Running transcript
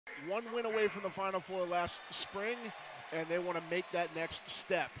one win away from the Final Four last spring, and they want to make that next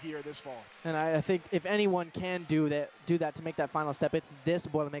step here this fall. And I think if anyone can do that to make that final step, it's this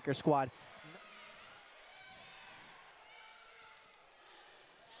Boilermaker squad.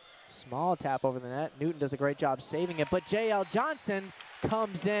 Small tap over the net. Newton does a great job saving it, but J.L. Johnson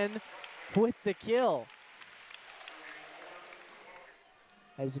comes in with the kill.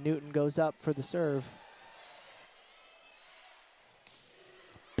 As Newton goes up for the serve.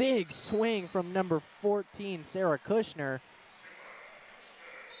 Big swing from number 14, Sarah Kushner.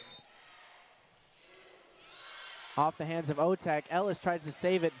 Off the hands of Otek. Ellis tries to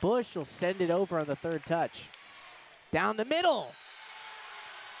save it. Bush will send it over on the third touch. Down the middle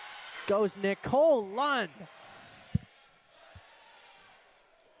goes Nicole Lund.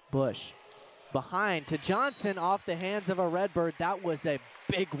 Bush behind to Johnson off the hands of a Redbird. That was a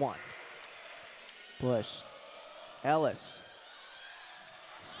big one. Bush, Ellis,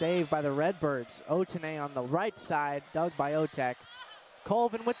 saved by the Redbirds. Otene on the right side, dug by Otek.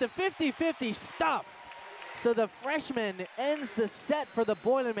 Colvin with the 50-50 stuff. So the freshman ends the set for the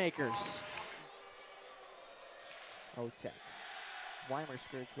Boilermakers. Otek.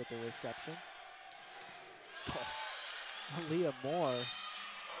 Weimer-Skirch with the reception. Aaliyah Moore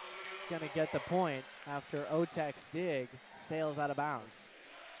gonna get the point after Otek's dig sails out of bounds.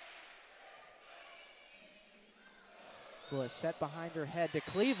 Bush set behind her head to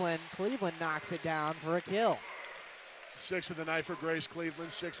Cleveland. Cleveland knocks it down for a kill. 6 of the night for Grace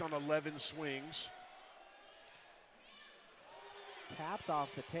Cleveland, 6 on 11 swings. Taps off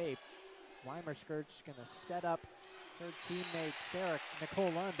the tape. Weimer-Skirch gonna set up her teammate Nicole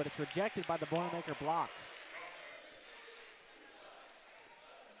Lund, but it's rejected by the Boilermaker block.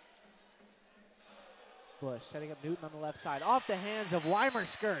 Bush setting up Newton on the left side. Off the hands of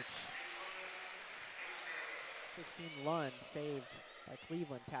Weimer-Skirch. 16 Lund saved by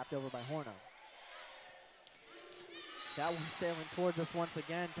Cleveland, tapped over by Horno. That one sailing towards us once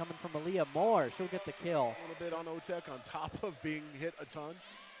again, coming from Aaliyah Moore. She'll get the kill. A little bit on Otek on top of being hit a ton.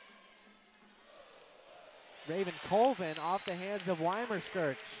 Raven Colvin off the hands of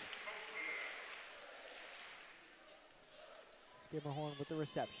Weimer-Skirch. Skimmerhorn with the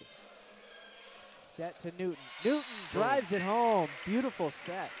reception. Set to Newton. Newton drives it home. Beautiful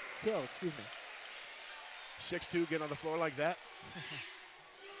set. Kill, excuse me. 6'2", get on the floor like that.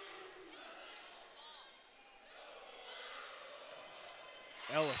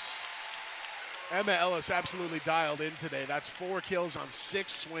 Ellis. Emma Ellis absolutely dialed in today. That's 4 kills on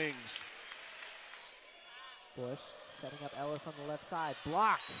 6 swings. Bush setting up Ellis on the left side.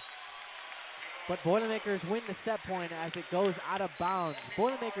 Block. But Boilermakers win the set point as it goes out of bounds.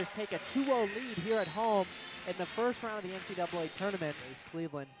 Boilermakers take a 2-0 lead here at home in the first round of the NCAA tournament. There's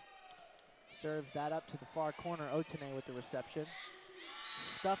Cleveland. Serves that up to the far corner. Otene with the reception.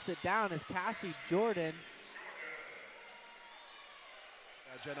 Stuffs it down as Cassie Jordan.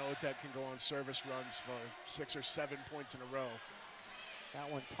 Jenna Otek can go on service runs for 6 or 7 points in a row. That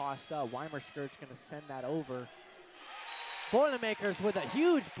one tossed up. Weimer-Skirch gonna send that over. Boilermakers with a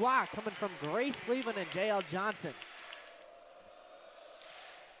huge block coming from Grace Cleveland and J.L. Johnson.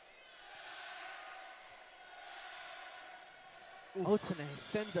 Otene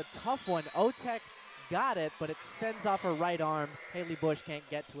sends a tough one. Otek got it, but it sends off her right arm. Haley Bush can't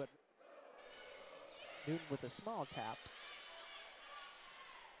get to it. Newton with a small tap.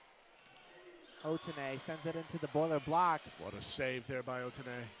 Otene sends it into the Boiler block. What a save there by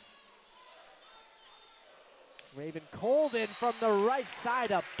Otene. Raven Colvin from the right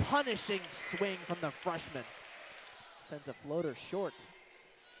side, a punishing swing from the freshman. Sends a floater short.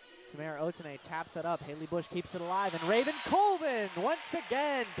 Tamara Otene taps it up. Haley Bush keeps it alive, and Raven Colvin once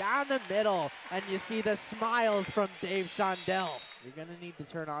again down the middle. And you see the smiles from Dave Shondell. You're gonna need to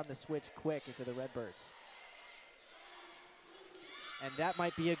turn on the switch quick if you're the Redbirds. And that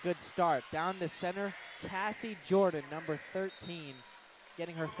might be a good start. Down the center, Cassie Jordan, number 13,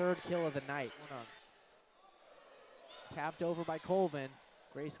 getting her 3rd kill of the night. Tapped over by Colvin.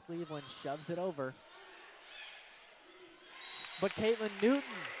 Grace Cleveland shoves it over. But Caitlin Newton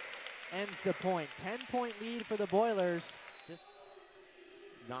ends the point. 10-point lead for the Boilers.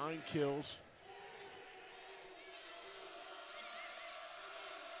 9 kills.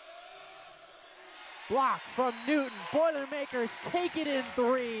 Block from Newton. Boilermakers take it in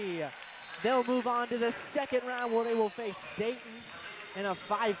 3. They'll move on to the 2nd round where they will face Dayton in a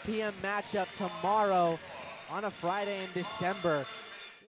 5 p.m. matchup tomorrow on a Friday in December.